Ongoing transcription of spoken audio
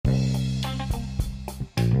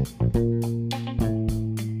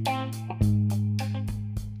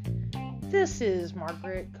This is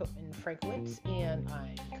Margaret Coatman-Frankowitz, and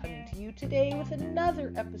I'm coming to you today with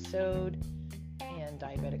another episode in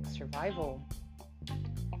diabetic survival.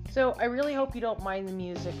 So I really hope you don't mind the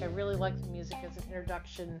music. I really like the music as an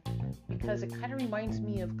introduction because it kind of reminds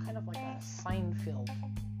me of kind of like a Seinfeld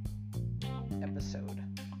episode.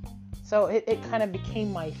 So it kind of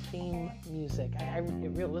became my theme music.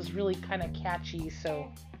 It was really kind of catchy,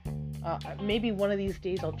 so maybe one of these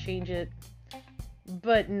days I'll change it,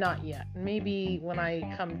 but not yet. Maybe when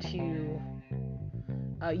I come to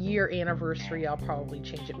a year anniversary, I'll probably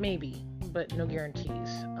change it. Maybe, but no guarantees.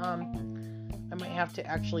 I might have to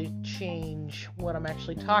actually change what I'm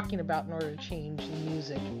actually talking about in order to change the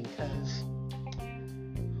music because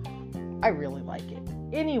I really like it.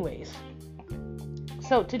 Anyways,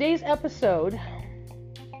 so today's episode,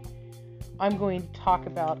 I'm going to talk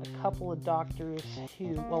about a couple of doctors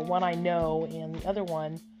who, well, one I know, and the other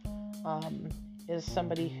one is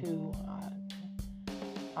somebody who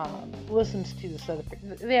listens to this other.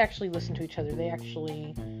 They actually listen to each other. They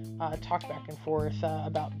actually talk back and forth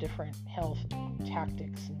about different health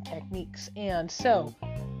tactics and techniques. And so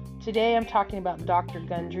today I'm talking about Dr.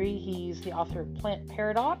 Gundry. He's the author of Plant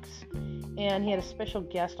Paradox, and he had a special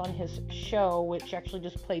guest on his show, which actually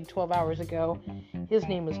just played 12 hours ago. His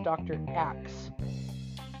name is Dr. Axe.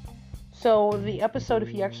 So the episode,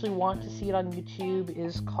 if you actually want to see it on YouTube,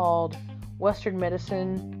 is called Western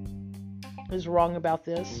Medicine is Wrong About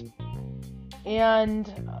This. And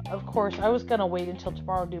of course, I was going to wait until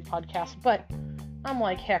tomorrow to do a podcast, but I'm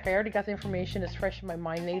like, heck, I already got the information. It's fresh in my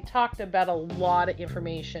mind. They talked about a lot of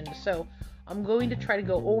information, so I'm going to try to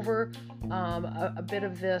go over a bit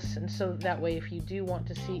of this, and so that way, if you do want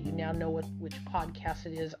to see it, you now know which podcast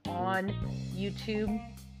it is on YouTube.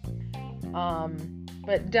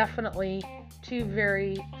 But definitely two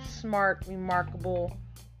very smart, remarkable,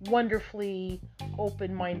 wonderfully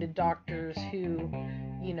open-minded doctors who,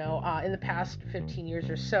 in the past 15 years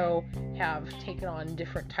or so have taken on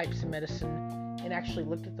different types of medicine and actually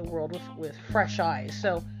looked at the world with fresh eyes.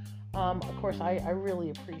 So, of course, I really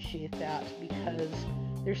appreciate that because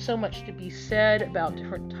there's so much to be said about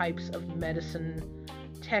different types of medicine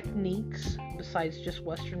techniques besides just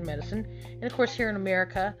Western medicine. And, of course, here in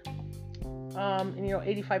America,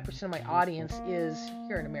 85% of my audience is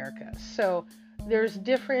here in America. So there's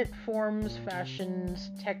different forms,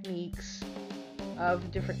 fashions, techniques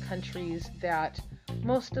of different countries that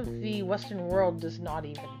most of the Western world does not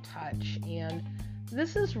even touch. And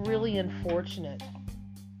this is really unfortunate.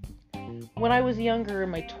 When I was younger, in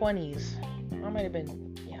my 20s, I might have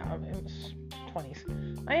been, it was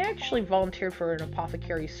 20s, I actually volunteered for an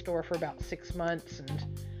apothecary store for about 6 months, and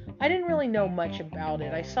I didn't really know much about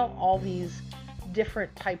it. I saw all these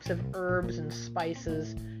different types of herbs and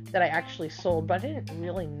spices that I actually sold, but I didn't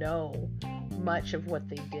really know much of what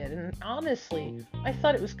they did. And honestly, I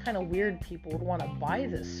thought it was kind of weird people would want to buy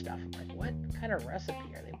this stuff. I'm like, what kind of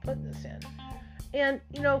recipe are they putting this in? And,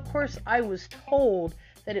 of course, I was told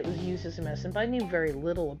that it was used as a medicine, but I knew very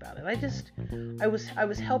little about it. I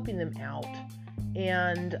was helping them out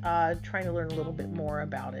and trying to learn a little bit more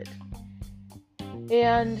about it.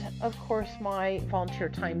 And, of course, my volunteer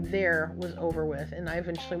time there was over with, and I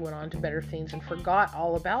eventually went on to better things and forgot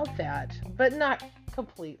all about that, but not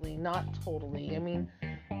completely, not totally. I mean,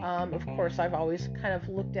 of course, I've always kind of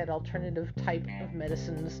looked at alternative type of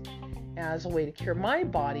medicines as a way to cure my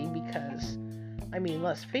body because,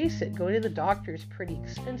 let's face it, going to the doctor is pretty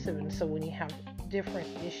expensive, and so when you have different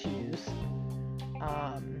issues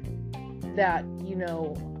that you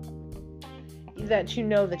know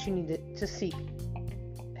that you need to seek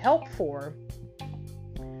help for,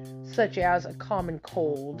 such as a common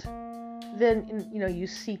cold, then you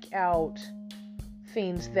seek out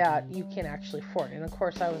things that you can actually afford. And of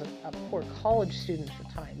course, I was a poor college student at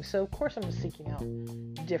the time, so of course I'm seeking out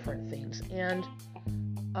different things. And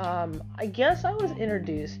I guess I was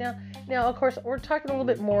introduced. Now of course we're talking a little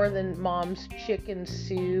bit more than mom's chicken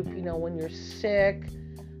soup. When you're sick,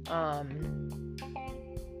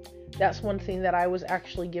 that's one thing that I was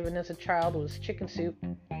actually given as a child was chicken soup.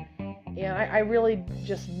 And I really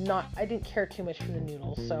I didn't care too much for the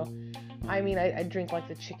noodles. So, I drink like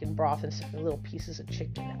the chicken broth and some little pieces of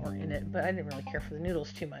chicken that were in it, but I didn't really care for the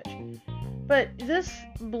noodles too much. But this,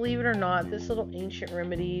 believe it or not, this little ancient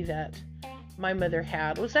remedy that my mother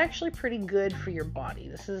had was actually pretty good for your body.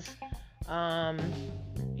 This is,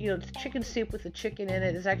 chicken soup with the chicken in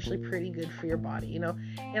it is actually pretty good for your body,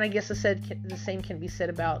 And I guess the same can be said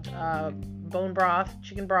about bone broth,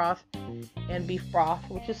 chicken broth, and beef broth,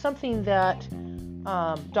 which is something that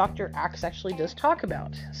Dr. Axe actually does talk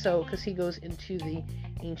about. So, because he goes into the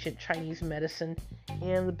ancient Chinese medicine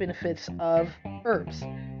and the benefits of herbs.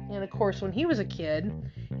 And of course, when he was a kid,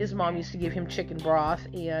 his mom used to give him chicken broth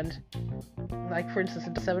and, like, for instance,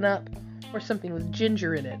 a 7-Up or something with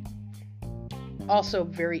ginger in it. Also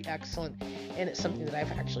very excellent, and it's something that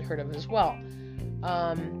I've actually heard of as well.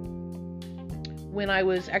 When I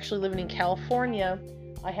was actually living in California,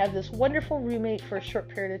 I had this wonderful roommate for a short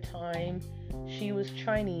period of time. She was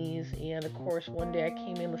Chinese, and of course, one day I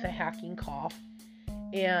came in with a hacking cough,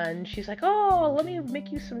 and she's like, "Oh, let me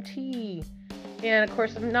make you some tea." And of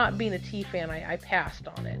course, not being a tea fan, I passed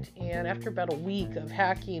on it. And after about a week of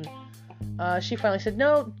hacking, she finally said,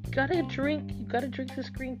 "No, you gotta drink this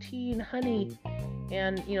green tea and honey."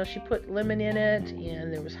 And, she put lemon in it,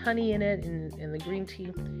 and there was honey in it, in the green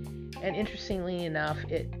tea. And interestingly enough,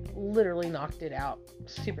 it literally knocked it out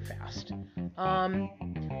super fast.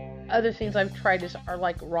 Other things I've tried are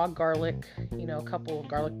like raw garlic, a couple of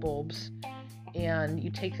garlic bulbs. And you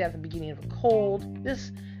take that at the beginning of a cold.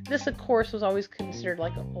 This, of course, was always considered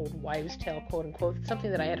like an old wives' tale, quote unquote. It's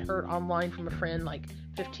something that I had heard online from a friend like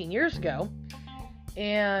 15 years ago.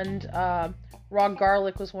 And raw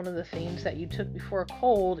garlic was one of the things that you took before a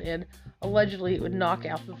cold, and allegedly it would knock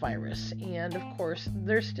out the virus. And of course,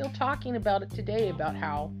 they're still talking about it today, about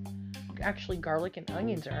how actually garlic and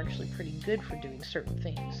onions are actually pretty good for doing certain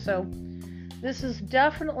things. So this is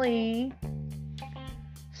definitely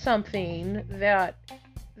something that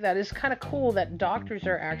is kind of cool that doctors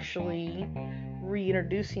are actually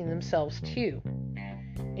reintroducing themselves to.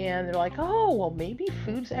 And they're like, oh, well, maybe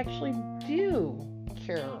foods actually do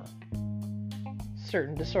cure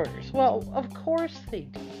certain disorders. Well, of course they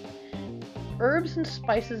do. Herbs and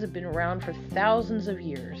spices have been around for thousands of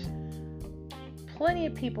years. Plenty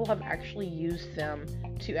of people have actually used them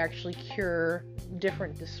to actually cure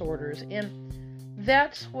different disorders. And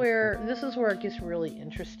this is where it gets really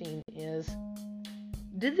interesting, is,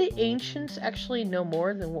 did the ancients actually know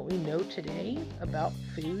more than what we know today about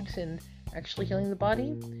foods and actually healing the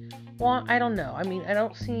body? Well, I don't know. I mean, I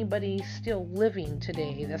don't see anybody still living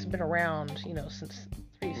today that's been around, since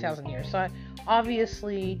 3,000 years. So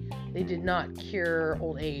obviously they did not cure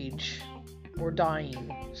old age or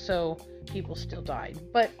dying. So people still died.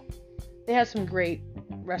 But they had some great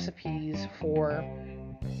recipes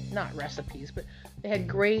not recipes, but they had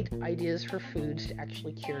great ideas for foods to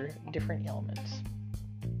actually cure different ailments.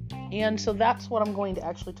 And so that's what I'm going to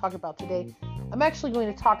actually talk about today. I'm actually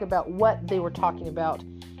going to talk about what they were talking about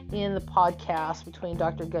in the podcast between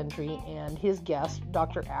Dr. Gundry and his guest,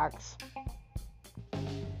 Dr. Axe,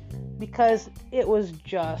 because it was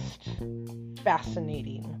just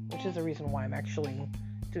fascinating, which is the reason why I'm actually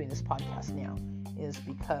doing this podcast now, is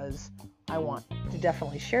because I want to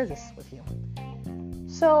definitely share this with you.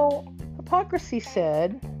 So, Hippocrates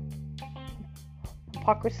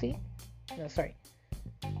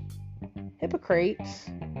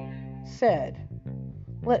said,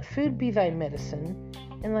 "Let food be thy medicine,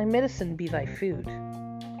 and thy medicine be thy food."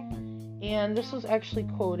 And this was actually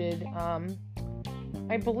quoted,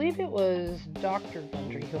 I believe it was Dr.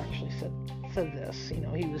 Gundry who actually said this.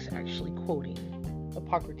 He was actually quoting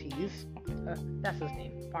Hippocrates. That's his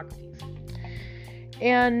name, Hippocrates.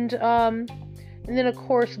 And then, of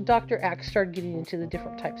course, Dr. Axe started getting into the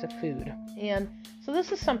different types of food. And so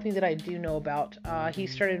this is something that I do know about. He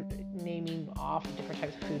started naming off different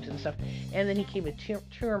types of foods and stuff. And then he came to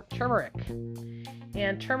turmeric.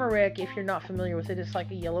 And turmeric, if you're not familiar with it, it's like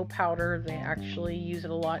a yellow powder. They actually use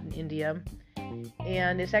it a lot in India.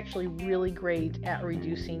 And it's actually really great at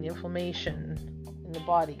reducing inflammation in the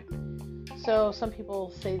body. So some people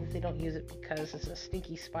say that they don't use it because it's a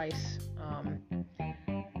stinky spice.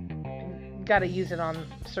 Got to use it on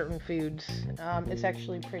certain foods. It's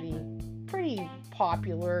actually pretty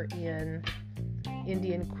popular in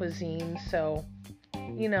Indian cuisine. So,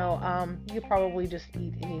 you probably just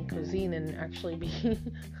eat Indian cuisine and actually be,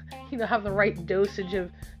 have the right dosage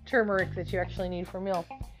of turmeric that you actually need for a meal.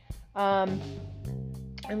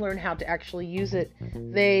 And learn how to actually use it.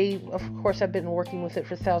 They, of course, have been working with it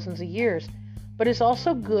for thousands of years. But it's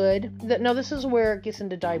also good now this is where it gets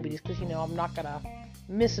into diabetes, because, I'm not going to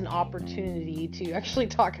miss an opportunity to actually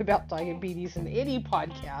talk about diabetes in any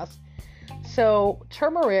podcast. So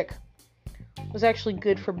turmeric was actually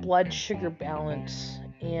good for blood sugar balance,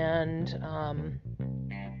 and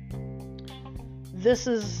this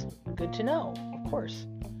is good to know, of course.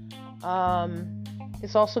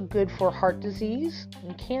 It's also good for heart disease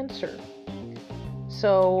and cancer.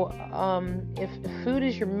 So if food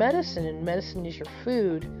is your medicine and medicine is your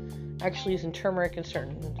food, actually using turmeric in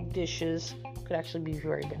certain dishes could actually be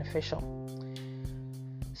very beneficial.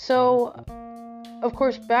 So Of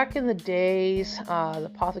course, back in the days, the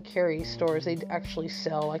apothecary stores, they'd actually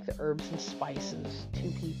sell like the herbs and spices to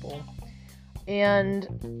people. And,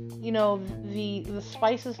 the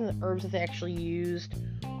spices and the herbs that they actually used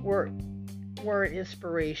were an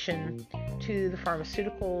inspiration to the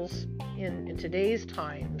pharmaceuticals in today's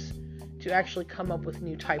times to actually come up with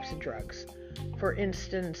new types of drugs. For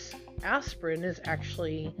instance, aspirin is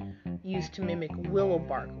actually used to mimic willow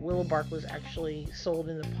bark. Willow bark was actually sold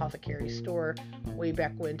in the apothecary store way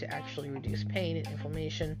back when to actually reduce pain and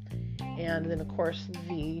inflammation. And then, of course,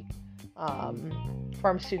 the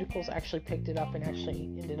pharmaceuticals actually picked it up and actually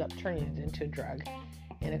ended up turning it into a drug.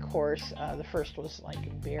 And, of course, the first was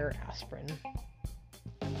like bear aspirin.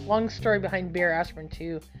 Long story behind bear aspirin,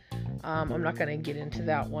 too. I'm not going to get into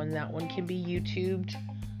that one. That one can be YouTubed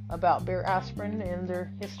about bear aspirin and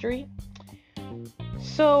their history.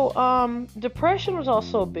 So, depression was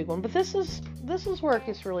also a big one, but this is where it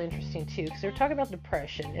gets really interesting too, because they're talking about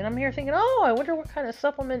depression, and I'm here thinking, I wonder what kind of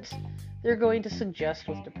supplements they're going to suggest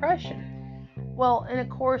with depression. Well, and of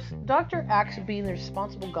course, Dr. Axe, being the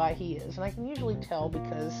responsible guy he is, and I can usually tell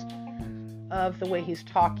because of the way he's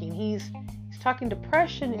talking. He's talking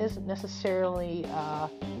depression isn't necessarily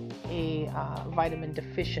a vitamin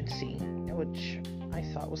deficiency, which I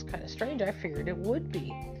thought was kind of strange. I figured it would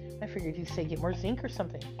be. I figured he'd say get more zinc or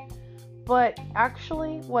something. But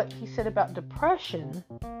actually, what he said about depression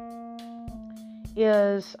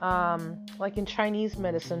is, like in Chinese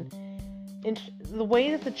medicine, in the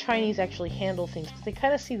way that the Chinese actually handle things, because they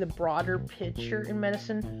kind of see the broader picture in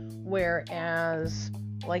medicine, whereas,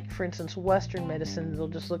 like, for instance, Western medicine, they'll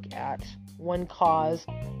just look at one cause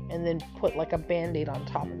and then put like a Band-Aid on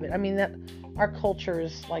top of it. I mean, that our culture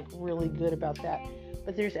is like really good about that.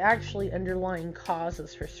 But there's actually underlying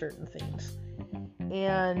causes for certain things.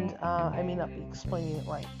 And I may not be explaining it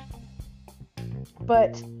right.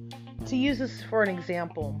 But to use this for an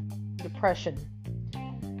example, depression.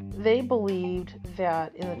 They believed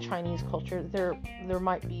that in the Chinese culture, there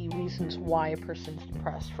might be reasons why a person's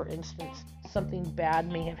depressed. For instance, something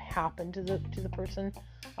bad may have happened to the person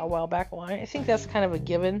a while back. Well, I think that's kind of a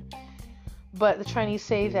given. But the Chinese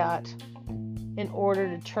say that in order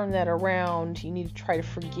to turn that around, you need to try to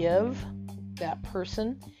forgive that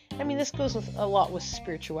person. I mean, this goes with a lot with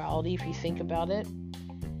spirituality, if you think about it.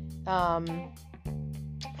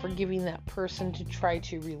 Forgiving that person to try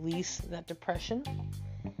to release that depression.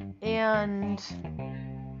 And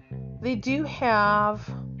they do have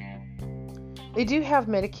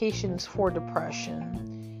medications for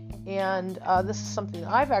depression. And this is something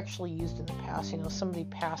that I've actually used in the past. Somebody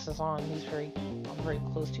passes on who's I'm very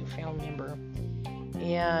close to, a family member.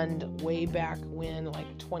 And way back when,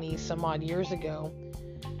 like 20 some odd years ago,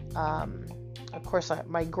 of course,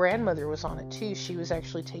 my grandmother was on it too. She was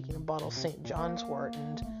actually taking a bottle of St. John's wort,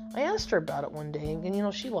 and I asked her about it one day.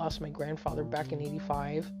 And she lost my grandfather back in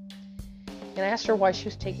 85. And I asked her why she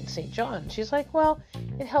was taking St. John. She's like, well,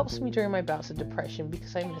 it helps me during my bouts of depression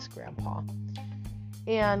because I miss Grandpa.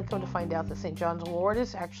 And come to find out that St. John's wort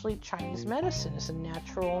is actually Chinese medicine. It's a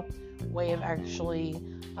natural way of actually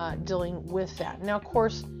dealing with that. Now, of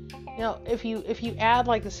course, if you add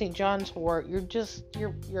like the St. John's wort,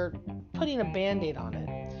 you're putting a Band-Aid on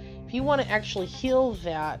it. If you want to actually heal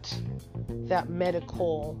that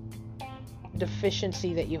medical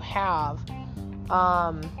deficiency that you have,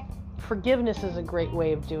 forgiveness is a great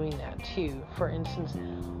way of doing that too. For instance,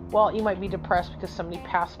 you might be depressed because somebody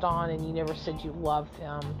passed on and you never said you loved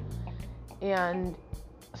them, and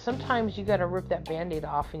sometimes you got to rip that Band-Aid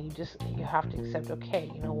off, and you have to accept, okay,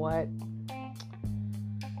 you know what,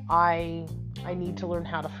 I need to learn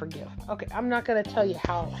how to forgive. Okay, I'm not going to tell you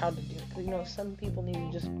how to do it, because some people need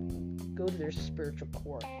to just go to their spiritual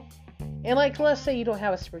core. And like, let's say you don't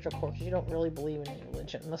have a spiritual core because you don't really believe in any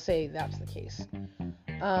religion. Let's say that's the case.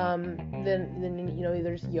 Then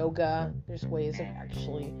there's yoga. There's ways of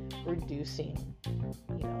actually reducing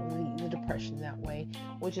the depression that way,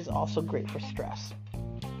 which is also great for stress.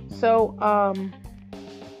 So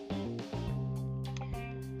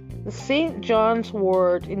the St. John's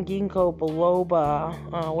wort and ginkgo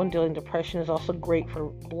biloba, when dealing with depression, is also great for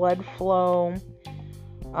blood flow.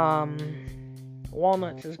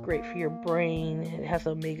 Walnuts is great for your brain. It has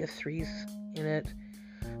omega-3s in it.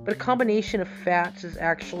 But a combination of fats is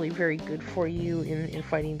actually very good for you in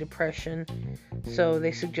fighting depression. So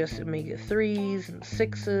they suggest omega-3s and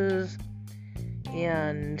 6s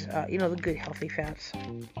and, the good healthy fats.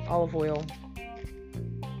 Olive oil,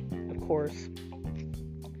 of course.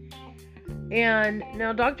 And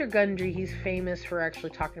now Dr. Gundry, he's famous for actually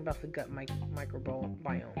talking about the gut microbiome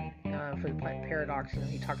for the plant paradox, and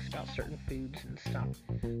he talks about certain foods and stuff.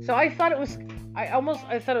 So I thought it was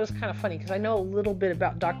kind of funny because I know a little bit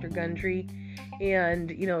about Dr. Gundry, and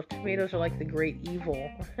tomatoes are like the great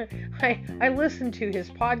evil. I listened to his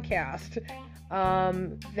podcast,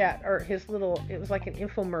 it was like an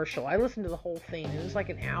infomercial. I listened to the whole thing. It was like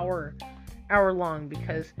an hour long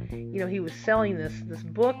because he was selling this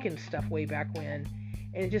book and stuff way back when,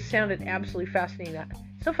 and it just sounded absolutely fascinating.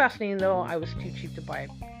 So fascinating though, I was too cheap to buy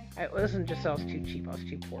it. It wasn't just I was too cheap, I was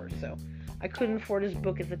too poor, so I couldn't afford his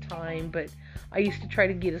book at the time, but I used to try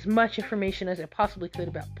to get as much information as I possibly could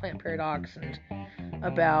about plant paradox and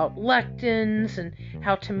about lectins and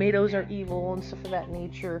how tomatoes are evil and stuff of that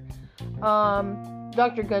nature.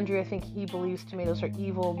 Dr. Gundry, I think he believes tomatoes are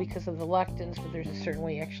evil because of the lectins, but there's a certain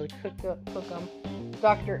way you actually cook them.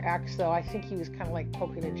 Dr. Axe, though, I think he was kind of like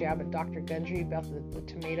poking a jab at Dr. Gundry about the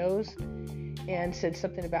tomatoes, and said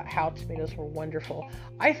something about how tomatoes were wonderful.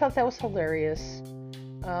 I thought that was hilarious,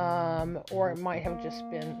 or it might have just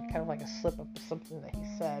been kind of like a slip up of something that he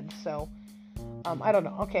said. So I don't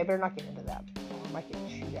know. Okay, I better not get into that. I might get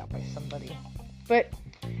chewed out by somebody. But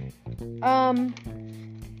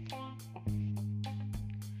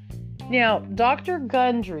now, Dr.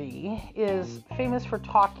 Gundry is famous for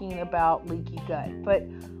talking about leaky gut, but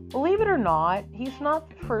believe it or not, he's not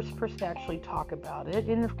the first person to actually talk about it.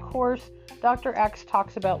 And of course, Dr. X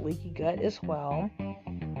talks about leaky gut as well.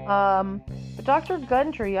 But Dr.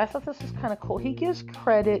 Gundry, I thought this was kind of cool. He gives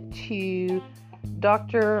credit to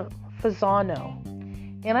Dr. Fasano.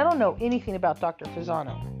 And I don't know anything about Dr.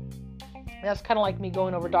 Fasano. That's kind of like me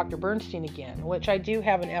going over Dr. Bernstein again, which I do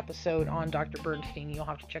have an episode on Dr. Bernstein. You'll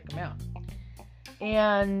have to check him out.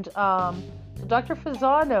 And Dr.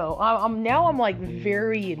 Fasano, I'm like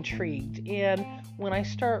very intrigued. And when I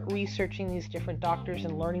start researching these different doctors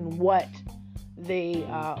and learning what they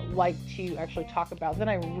like to actually talk about, then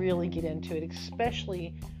I really get into it,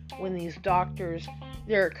 especially when these doctors,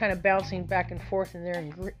 they're kind of bouncing back and forth and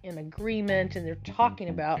they're in agreement and they're talking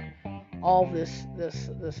about all this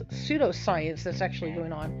pseudoscience that's actually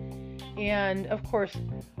going on. And of course,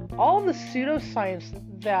 all the pseudoscience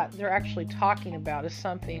that they're actually talking about is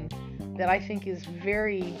something that I think is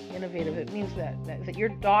very innovative. It means that your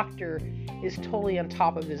doctor is totally on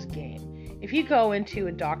top of his game. If you go into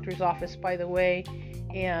a doctor's office, by the way,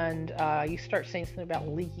 and you start saying something about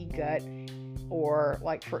leaky gut, or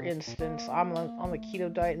like for instance, I'm on the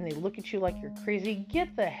keto diet, and they look at you like you're crazy,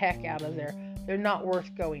 get the heck out of there. They're not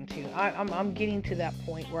worth going to. I'm getting to that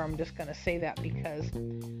point where I'm just going to say that because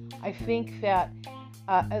I think that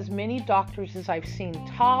as many doctors as I've seen,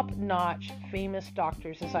 top-notch, famous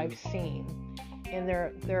doctors as I've seen, and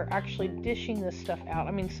they're actually dishing this stuff out.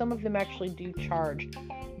 I mean, some of them actually do charge,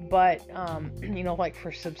 but like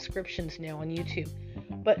for subscriptions now on YouTube.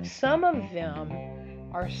 But some of them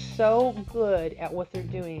are so good at what they're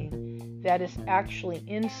doing that is actually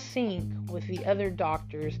in sync with the other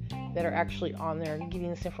doctors that are actually on there and getting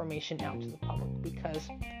this information out to the public, because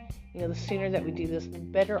the sooner that we do this, the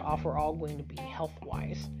better off we're all going to be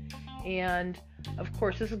health-wise. And of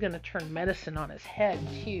course, this is going to turn medicine on its head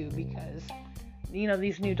too, because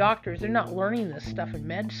these new doctors, they're not learning this stuff in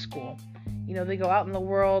med school. They go out in the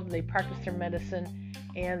world, they practice their medicine,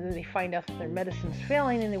 and then they find out that their medicine's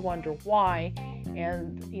failing and they wonder why,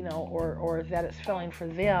 and or that it's failing for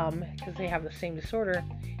them because they have the same disorder,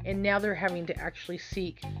 and now they're having to actually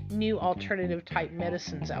seek new alternative type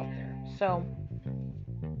medicines out there.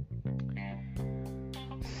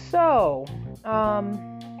 So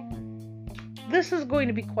this is going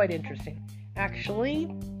to be quite interesting.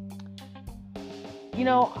 Actually,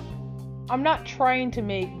 I'm not trying to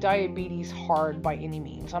make diabetes hard by any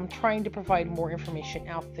means. I'm trying to provide more information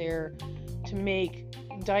out there to make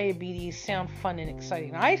diabetes sound fun and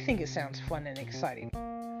exciting. I think it sounds fun and exciting.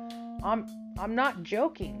 I'm not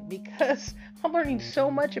joking, because I'm learning so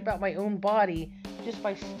much about my own body just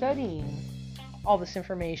by studying all this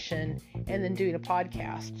information and then doing a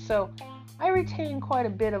podcast. So I retain quite a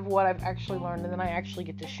bit of what I've actually learned, and then I actually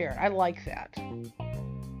get to share it. I like that.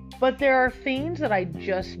 But there are things that I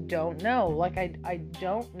just don't know. Like I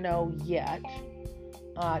don't know yet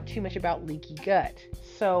too much about leaky gut.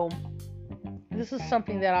 So this is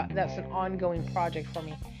something that's an ongoing project for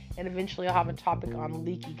me. And eventually I'll have a topic on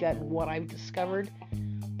leaky gut and what I've discovered.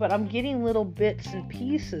 But I'm getting little bits and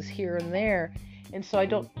pieces here and there. And so I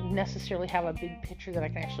don't necessarily have a big picture that I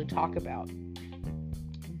can actually talk about.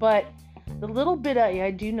 But the little bit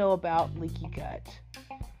I do know about leaky gut,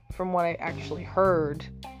 from what I actually heard,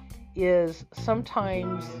 is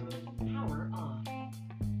sometimes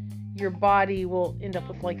your body will end up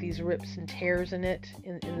with like these rips and tears in it,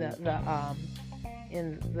 in the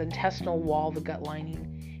intestinal wall, the gut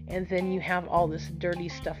lining, and then you have all this dirty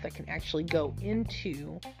stuff that can actually go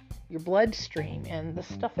into your bloodstream, and the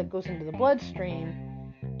stuff that goes into the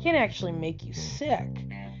bloodstream can actually make you sick.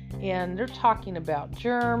 And they're talking about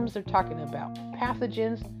germs, they're talking about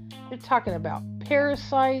pathogens, they're talking about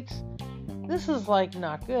parasites. This is like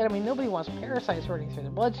not good. I mean, nobody wants parasites running through the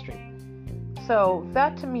bloodstream. So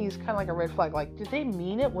that to me is kind of like a red flag. Like, did they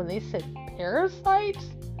mean it when they said parasites?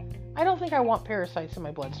 I don't think I want parasites in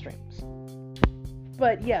my bloodstreams.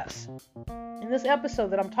 But yes, in this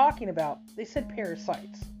episode that I'm talking about, they said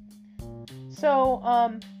parasites. So,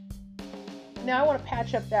 now I want to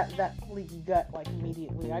patch up that leaky gut like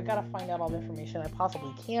immediately. I got to find out all the information I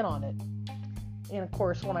possibly can on it. And of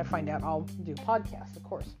course, when I find out, I'll do a podcast, of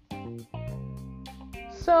course.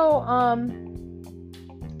 So,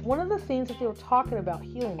 one of the things that they were talking about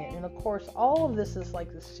healing it, and of course, all of this is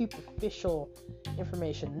like the superficial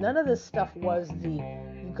information. None of this stuff was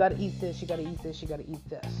you got to eat this, you got to eat this, you got to eat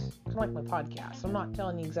this. Kind of like my podcast. I'm not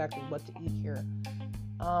telling you exactly what to eat here.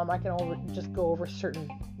 I can just go over certain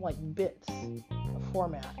like bits of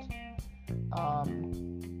format.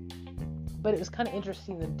 But it was kind of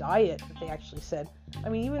interesting, the diet that they actually said. I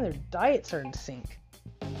mean, even their diets are in sync.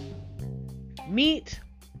 Meat,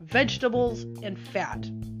 vegetables, and fat.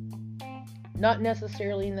 Not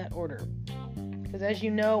necessarily in that order. Because as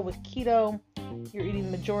you know, with keto, you're eating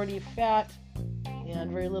the majority of fat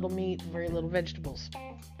and very little meat and very little vegetables.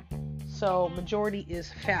 So majority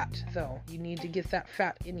is fat, though. You need to get that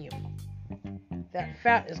fat in you. That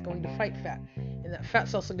fat is going to fight fat. And that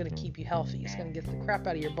fat's also going to keep you healthy. It's going to get the crap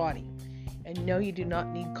out of your body. And no, you do not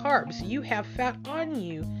need carbs. You have fat on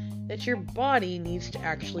you that your body needs to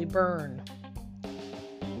actually burn.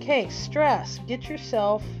 Okay, stress. Get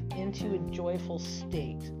yourself into a joyful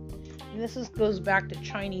state. And this goes back to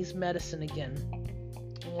Chinese medicine again.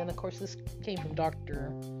 And of course, this came from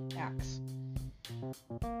Dr. Axe.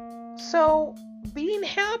 So, being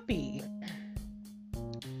happy.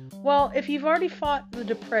 Well, if you've already fought the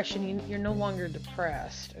depression, you're no longer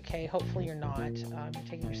depressed. Okay, hopefully you're not. You're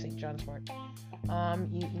taking your St. John's wort.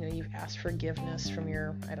 You've asked forgiveness from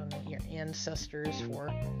your ancestors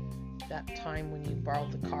for that time when you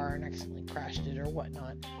borrowed the car and accidentally crashed it or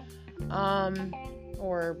whatnot.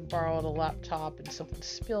 Or borrowed a laptop and something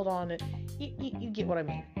spilled on it. You get what I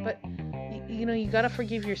mean. But, you got to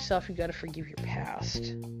forgive yourself. You got to forgive your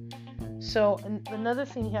past. So another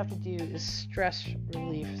thing you have to do is stress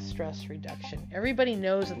relief, stress reduction. Everybody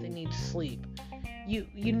knows that they need sleep. You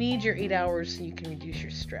need your 8 hours so you can reduce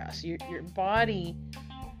your stress. Your body,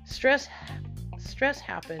 stress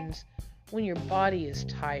happens when your body is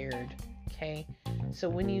tired, okay? So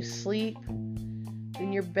when you sleep,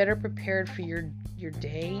 then you're better prepared for your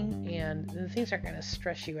day, and then things aren't going to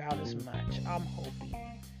stress you out as much, I'm hoping.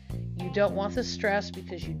 You don't want the stress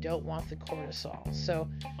because you don't want the cortisol. So,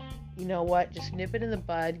 you know what? Just nip it in the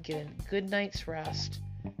bud, get a good night's rest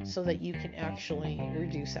so that you can actually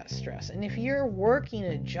reduce that stress. And if you're working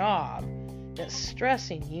a job that's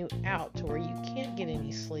stressing you out to where you can't get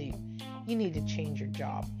any sleep, you need to change your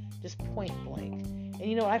job. Just point blank.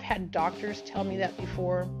 And I've had doctors tell me that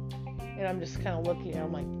before, and I'm just kind of looking at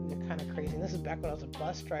them like, they're kind of crazy. And this is back when I was a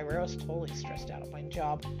bus driver. I was totally stressed out at my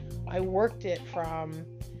job. I worked it from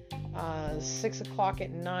 6 o'clock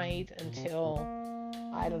at night until,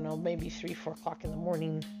 I don't know, maybe 3, 4 o'clock in the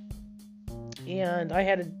morning. And I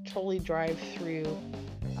had to totally drive through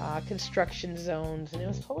construction zones, and it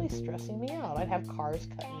was totally stressing me out. I'd have cars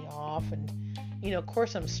cut me off, and, of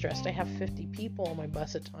course I'm stressed. I have 50 people on my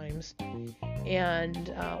bus at times,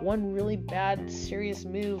 and one really bad, serious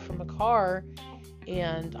move from a car,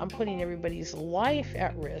 and I'm putting everybody's life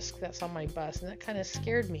at risk that's on my bus, and that kind of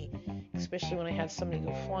scared me, especially when I had somebody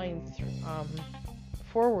go flying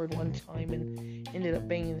forward one time and ended up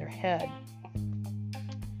banging their head.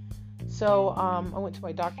 So I went to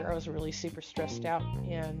my doctor. I was really super stressed out,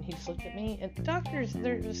 and he just looked at me. And doctors,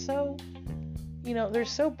 they're just so, they're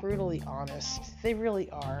so brutally honest. They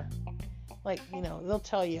really are. Like, they'll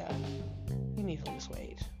tell you, you need to lose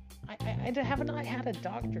weight. I have not had a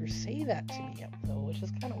doctor say that to me yet, though, which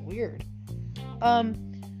is kind of weird.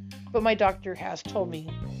 But my doctor has told me,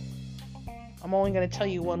 I'm only going to tell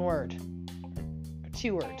you one word. Or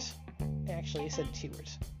 2 words. Actually, he said 2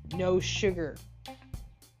 words. No sugar.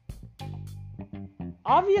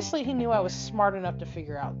 Obviously, he knew I was smart enough to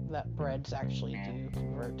figure out that breads actually do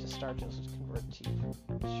convert to starches, convert to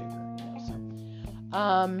sugar.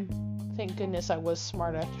 So, thank goodness I was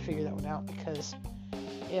smart enough to figure that one out, because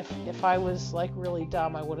if I was like really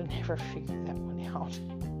dumb, I would have never figured that one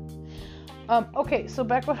Okay, so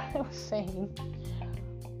back what I was saying.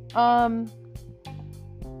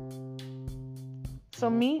 So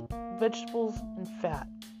meat, vegetables, and fat.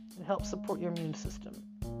 It helps support your immune system.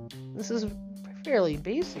 This is fairly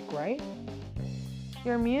basic, right?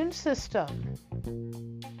 Your immune system.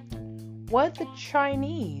 What the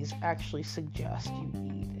Chinese actually suggest you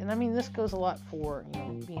eat. And I mean, this goes a lot for,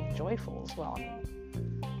 being joyful as well. I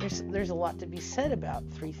mean, there's a lot to be said about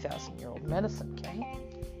 3,000-year-old medicine, okay?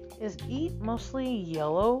 Is eat mostly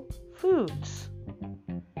yellow foods.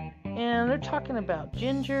 And they're talking about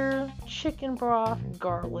ginger, chicken broth,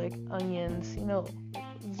 garlic, onions,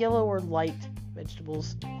 yellow or light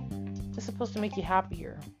vegetables. It's supposed to make you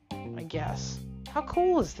happier, I guess. How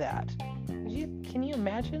cool is that? Can you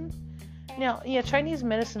imagine? Now, yeah, Chinese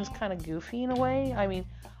medicine's kind of goofy in a way. I mean,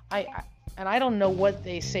 I don't know what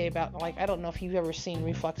they say about, like, I don't know if you've ever seen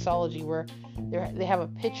reflexology where they have a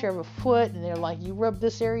picture of a foot and they're like, you rub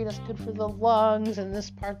this area, that's good for the lungs, and this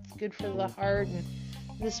part's good for the heart, and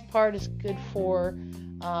this part is good for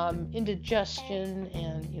indigestion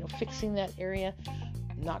and, fixing that area.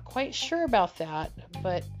 Not quite sure about that,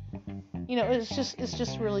 but, it's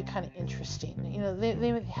just really kind of interesting.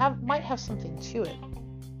 They might have something to it.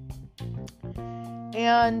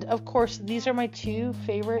 And of course, these are my two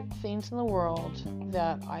favorite things in the world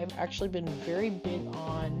that I've actually been very big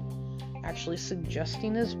on actually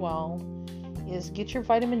suggesting as well, is get your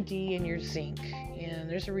vitamin D and your zinc. And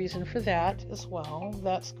there's a reason for that as well.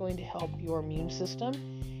 That's going to help your immune system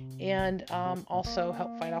and also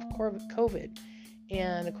help fight off COVID.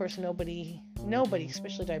 And of course, nobody,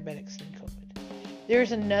 especially diabetics, need COVID.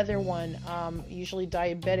 There's another one. Usually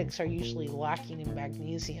diabetics are usually lacking in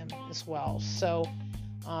magnesium as well. So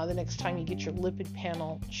the next time you get your lipid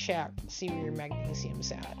panel checked, see where your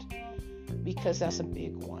magnesium's at, because that's a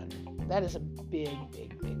big one. That is a big,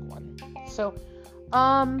 big, big one. So,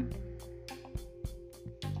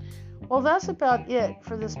 well, that's about it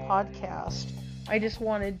for this podcast. I just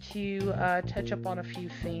wanted to touch up on a few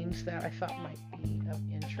things that I thought might be of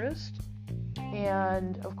interest.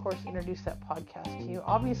 And, of course, introduce that podcast to you.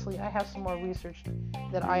 Obviously, I have some more research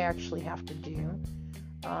that I actually have to do.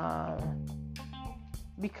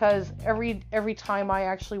 Because every time I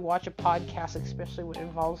actually watch a podcast, especially when it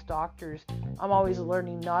involves doctors, I'm always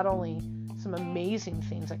learning not only some amazing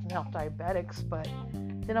things that can help diabetics, but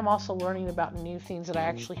then I'm also learning about new things that I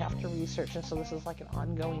actually have to research. And so this is like an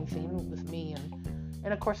ongoing thing with me.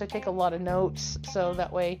 And of course, I take a lot of notes, so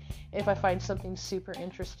that way, if I find something super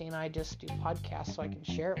interesting, I just do podcasts so I can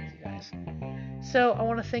share it with you guys. So I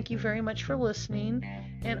want to thank you very much for listening.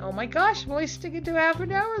 And oh my gosh, I'm only sticking to half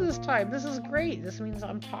an hour this time. This is great. This means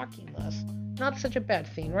I'm talking less. Not such a bad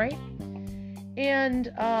thing, right?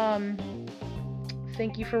 And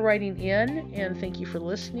thank you for writing in, and thank you for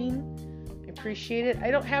listening. I appreciate it. I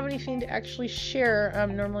don't have anything to actually share.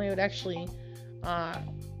 Normally I would actually...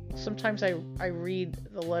 sometimes I read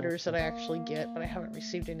the letters that I actually get, but I haven't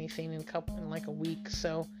received anything in like a week.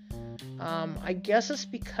 So I guess it's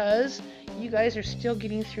because you guys are still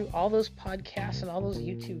getting through all those podcasts and all those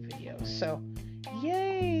YouTube videos. So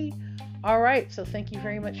yay! All right. So thank you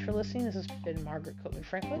very much for listening. This has been Margaret Coatman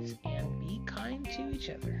Franklin, and be kind to each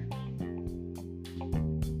other.